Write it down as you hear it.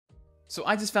So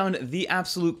I just found the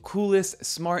absolute coolest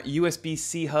smart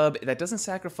USB-C hub that doesn't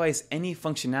sacrifice any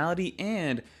functionality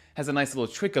and has a nice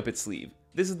little trick up its sleeve.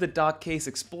 This is the DockCase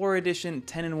Explorer Edition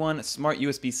 10-in-1 Smart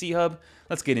USB-C hub.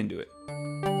 Let's get into it.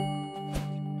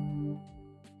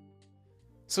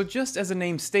 So just as the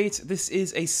name states, this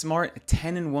is a smart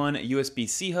 10-in-1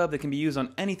 USB-C hub that can be used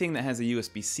on anything that has a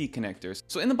USB-C connector.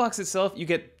 So in the box itself, you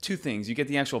get two things. You get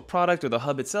the actual product or the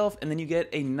hub itself, and then you get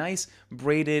a nice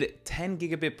braided 10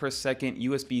 gigabit per second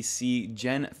USB-C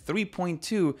Gen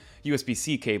 3.2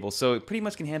 USB-C cable. So it pretty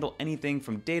much can handle anything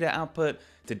from data output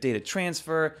to data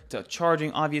transfer to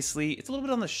charging. Obviously, it's a little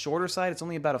bit on the shorter side. It's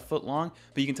only about a foot long,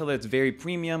 but you can tell that it's very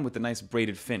premium with a nice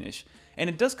braided finish. And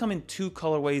it does come in two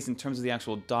colorways in terms of the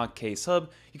actual DockCase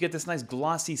hub. You get this nice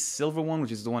glossy silver one,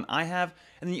 which is the one I have,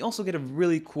 and then you also get a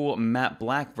really cool matte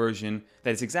black version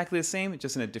that is exactly the same,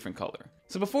 just in a different color.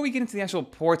 So before we get into the actual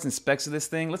ports and specs of this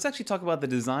thing, let's actually talk about the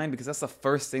design, because that's the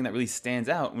first thing that really stands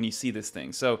out when you see this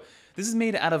thing. So this is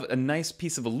made out of a nice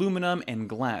piece of aluminum and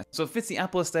glass. So it fits the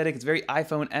Apple aesthetic. It's very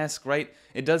iPhone-esque, right?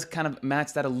 It does kind of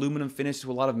match that aluminum finish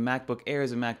to a lot of MacBook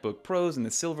Airs and MacBook Pros in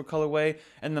the silver colorway.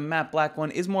 And the matte black one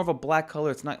is more of a black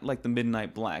color. It's not like the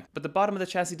midnight black. But the bottom of the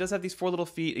chassis does have these four little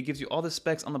feet. It gives you all the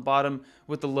specs on the bottom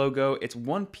with the logo. It's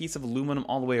one piece of aluminum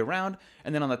all the way around.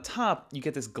 And then on the top, you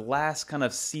get this glass kind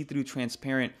of see-through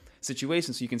transparent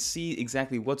situation, so you can see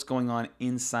exactly what's going on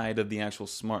inside of the actual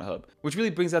smart hub, which really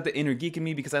brings out the inner geek in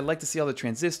me, because I like to see all the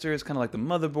transistors, kind of like the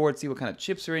motherboard, see what kind of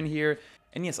chips are in here.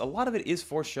 And yes, a lot of it is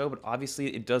for show, but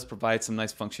obviously it does provide some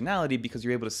nice functionality because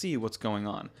you're able to see what's going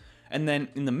on. And then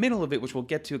in the middle of it, which we'll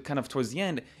get to kind of towards the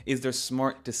end, is their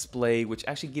smart display, which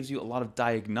actually gives you a lot of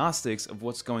diagnostics of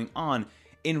what's going on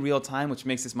in real time, which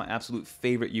makes this my absolute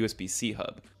favorite USB-C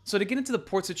hub. So to get into the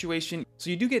port situation, so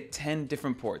you do get 10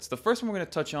 different ports. The first one we're going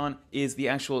to touch on is the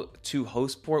actual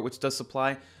 2-host port, which does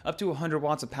supply up to 100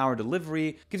 watts of power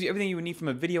delivery, gives you everything you would need from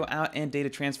a video out and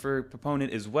data transfer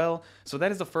component as well. So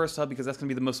that is the first hub, because that's going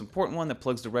to be the most important one that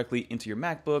plugs directly into your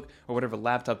MacBook or whatever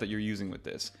laptop that you're using with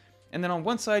this. And then on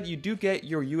one side, you do get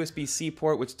your USB-C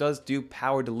port, which does do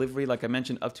power delivery, like I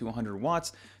mentioned, up to 100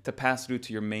 watts to pass through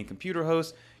to your main computer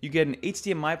host. You get an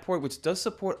HDMI port, which does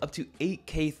support up to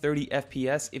 8K 30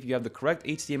 FPS if you have the correct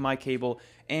HDMI cable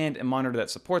and a monitor that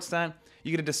supports that. You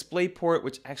get a display port,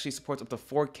 which actually supports up to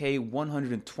 4K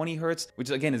 120 Hz, which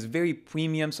again is very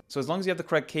premium. So as long as you have the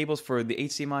correct cables for the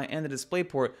HDMI and the display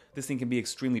port, this thing can be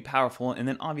extremely powerful. And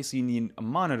then obviously you need a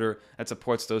monitor that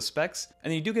supports those specs.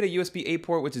 And then you do get a USB-A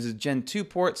port, which is a Gen 2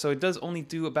 port. So it does only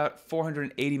do about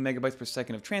 480 megabytes per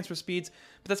second of transfer speeds,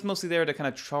 but that's mostly there to kind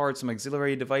of charge some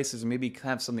auxiliary devices or maybe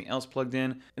have something else plugged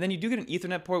in. And then you do get an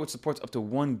Ethernet port, which supports up to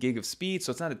 1 gig of speed. So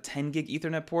it's not a 10 gig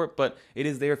Ethernet port, but it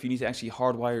is there if you need to actually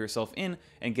hardwire yourself in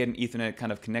and get an Ethernet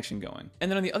kind of connection going. And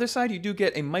then on the other side, you do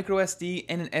get a micro SD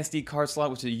and an SD card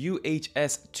slot, which is a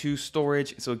UHS 2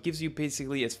 storage. So it gives you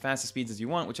basically as fast a speeds as you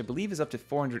want, which I believe is up to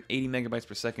 480 megabytes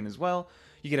per second as well.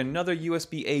 You get another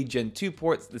USB-A Gen 2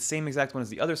 port, the same exact one as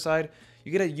the other side.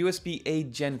 You get a USB-A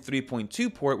Gen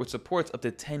 3.2 port, which supports up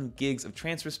to 10 gigs of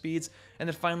transfer speeds. And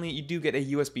then finally, you do get a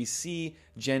USB-C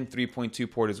Gen 3.2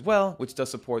 port as well, which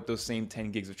does support those same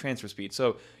 10 gigs of transfer speed.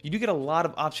 So you do get a lot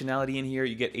of optionality in here.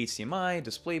 You get HDMI,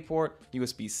 DisplayPort,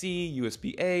 USB-C,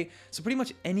 USB-A. So pretty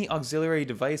much any auxiliary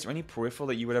device or any peripheral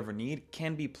that you would ever need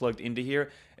can be plugged into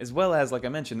here, as well as, like I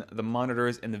mentioned, the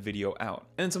monitors and the video out.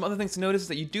 And then some other things to notice is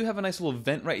that you do have a nice little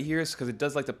vent right here, because it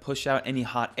does like to push out any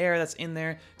hot air that's in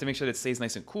there to make sure that it stays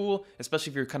nice and cool,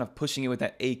 especially if you're kind of pushing it with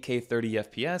that 8K 30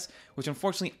 FPS, which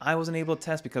unfortunately I wasn't able to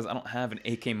test because I don't have an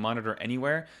 8K monitor anywhere.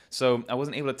 So I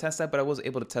wasn't able to test that, but I was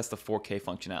able to test the 4K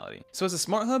functionality. So as a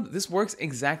smart hub, this works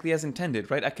exactly as intended,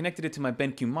 right? I connected it to my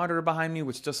BenQ monitor behind me,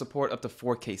 which does support up to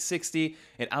 4K 60.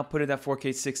 It outputted that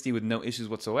 4K 60 with no issues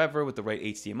whatsoever with the right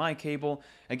HDMI cable.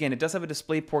 Again, it does have a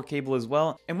DisplayPort cable as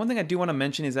well. And one thing I do want to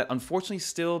mention is that unfortunately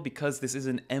still, because this is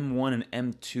an M1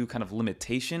 and M2 kind of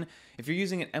limitation, if you're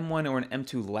using an M1 or an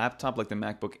M2 laptop like the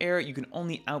MacBook Air, you can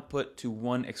only output to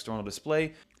one external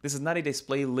display. This is not a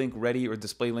DisplayLink ready or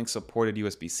DisplayLink supported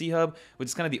USB-C hub, which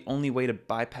is kind of the only way to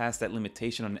bypass that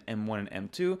limitation on an M1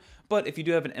 and M2. But if you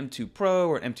do have an M2 Pro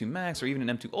or an M2 Max or even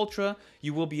an M2 Ultra,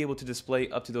 you will be able to display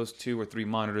up to those 2 or 3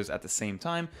 monitors at the same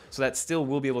time. So that still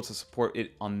will be able to support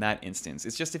it on that instance.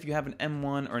 It's just if you have an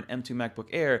M1 or an M2 MacBook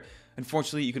Air,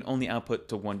 unfortunately you can only output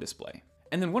to one display.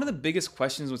 And then one of the biggest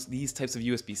questions with these types of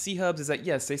USB-C hubs is that,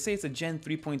 yes, they say it's a Gen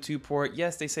 3.2 port.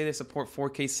 Yes, they say they support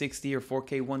 4K 60 or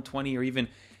 4K 120 or even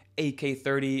 8K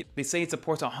 30. They say it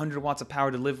supports 100 watts of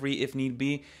power delivery if need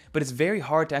be, but it's very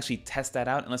hard to actually test that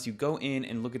out unless you go in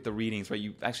and look at the readings, right?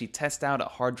 You actually test out a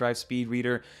hard drive speed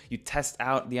reader, you test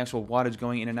out the actual wattage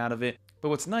going in and out of it. But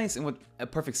what's nice and what a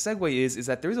perfect segue is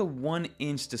that there's a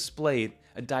 1-inch display,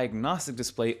 a diagnostic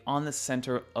display on the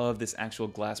center of this actual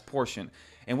glass portion.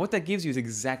 And what that gives you is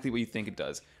exactly what you think it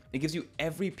does. It gives you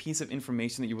every piece of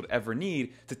information that you would ever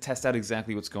need to test out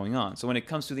exactly what's going on. So when it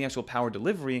comes to the actual power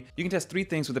delivery, you can test 3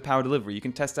 things with the power delivery. You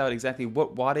can test out exactly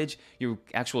what wattage your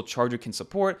actual charger can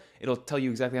support. It'll tell you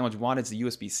exactly how much wattage the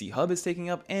USB-C hub is taking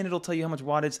up, and it'll tell you how much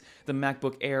wattage the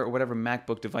MacBook Air or whatever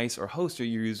MacBook device or hoster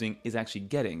you're using is actually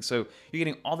getting. So you're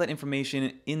getting all that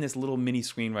information in this little mini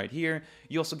screen right here.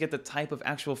 You also get the type of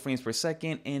actual frames per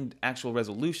second and actual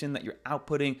resolution that you're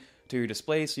outputting to your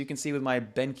display. So you can see with my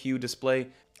BenQ display,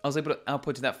 I was able to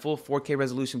output to that full 4K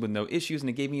resolution with no issues, and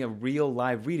it gave me a real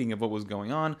live reading of what was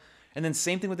going on. And then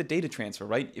same thing with the data transfer,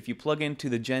 right? If you plug into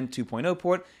the Gen 2.0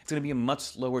 port, it's going to be a much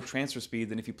slower transfer speed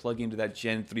than if you plug into that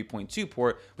Gen 3.2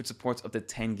 port, which supports up to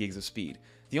 10 gigs of speed.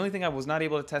 The only thing I was not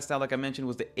able to test out, like I mentioned,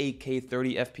 was the 8K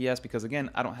 30 FPS, because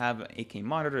again, I don't have an 8K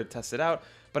monitor to test it out,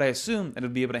 but I assume that it'll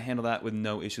be able to handle that with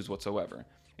no issues whatsoever.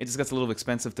 It just gets a little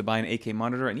expensive to buy an 8K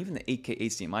monitor, and even the 8K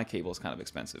HDMI cable is kind of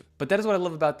expensive. But that is what I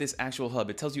love about this actual hub.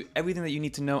 It tells you everything that you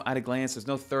need to know at a glance. There's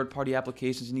no third-party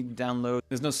applications you need to download.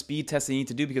 There's no speed tests you need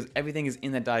to do because everything is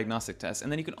in that diagnostic test.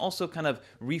 And then you can also kind of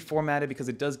reformat it because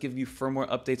it does give you firmware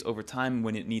updates over time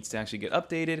when it needs to actually get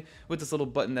updated with this little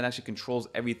button that actually controls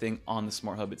everything on the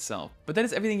Smarthub itself. But that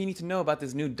is everything you need to know about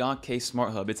this new DockCase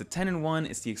Smarthub. It's a 10-in-1.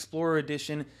 It's the Explorer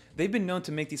Edition. They've been known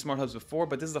to make these Smarthubs before,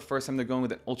 but this is the first time they're going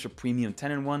with an ultra premium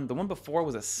 10-in-1. The one before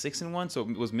was a 6-in-1, so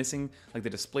it was missing like the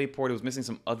display port. It was missing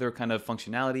some other kind of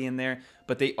functionality in there,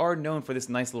 but they are known for this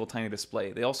nice little tiny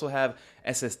display. They also have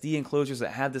SSD enclosures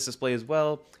that have this display as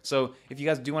well. So if you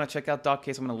guys do want to check out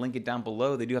DockCase, I'm going to link it down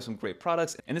below. They do have some great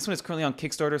products, and this one is currently on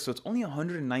Kickstarter, so it's only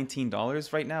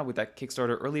 $119 right now with that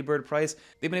Kickstarter early bird price.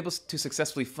 They've been able to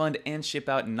successfully fund and ship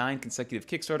out 9 consecutive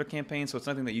Kickstarter campaigns, so it's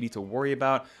nothing that you need to worry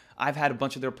about. I've had a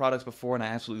bunch of their products before and I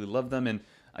absolutely love them, and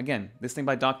again, this thing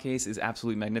by DockCase is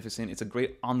absolutely magnificent. It's a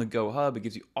great on-the-go hub. It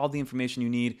gives you all the information you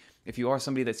need. If you are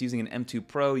somebody that's using an M2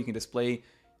 Pro, you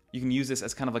can use this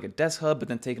as kind of like a desk hub, but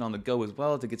then take it on the go as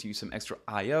well to get you some extra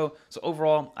I/O. So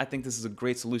overall, I think this is a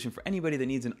great solution for anybody that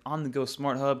needs an on-the-go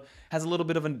smart hub, has a little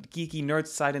bit of a geeky nerd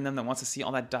side in them that wants to see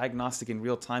all that diagnostic in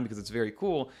real time because it's very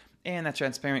cool, and that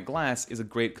transparent glass is a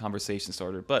great conversation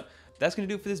starter. But that's going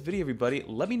to do it for this video, everybody.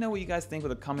 Let me know what you guys think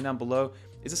with a comment down below.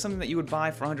 Is this something that you would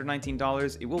buy for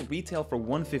 $119? It will retail for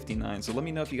 $159, so let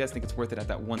me know if you guys think it's worth it at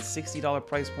that $160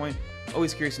 price point.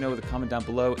 Always curious to know with a comment down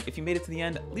below. If you made it to the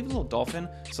end, leave a little dolphin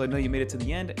so I know you made it to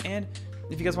the end. And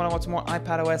if you guys want to watch more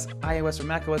iPadOS, iOS, or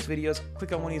macOS videos,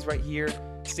 click on one of these right here.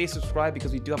 Stay subscribed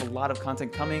because we do have a lot of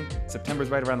content coming. September's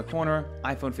right around the corner.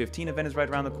 iPhone 15 event is right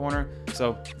around the corner,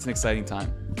 so it's an exciting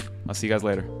time. I'll see you guys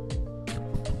later.